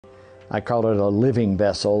I call it a living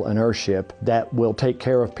vessel, an earthship, that will take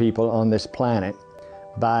care of people on this planet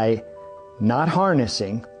by not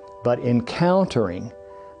harnessing, but encountering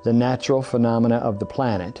the natural phenomena of the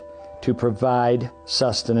planet to provide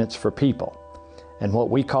sustenance for people. And what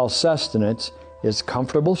we call sustenance is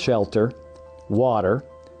comfortable shelter, water,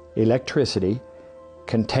 electricity,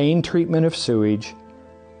 contained treatment of sewage,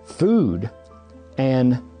 food,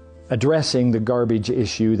 and addressing the garbage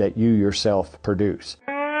issue that you yourself produce.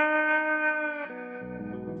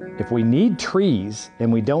 If we need trees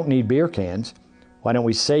and we don't need beer cans, why don't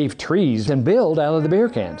we save trees and build out of the beer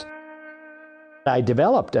cans? I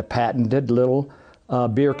developed a patented little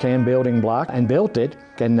beer can building block and built it,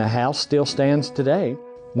 and the house still stands today.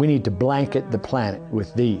 We need to blanket the planet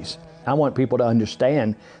with these. I want people to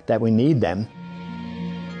understand that we need them.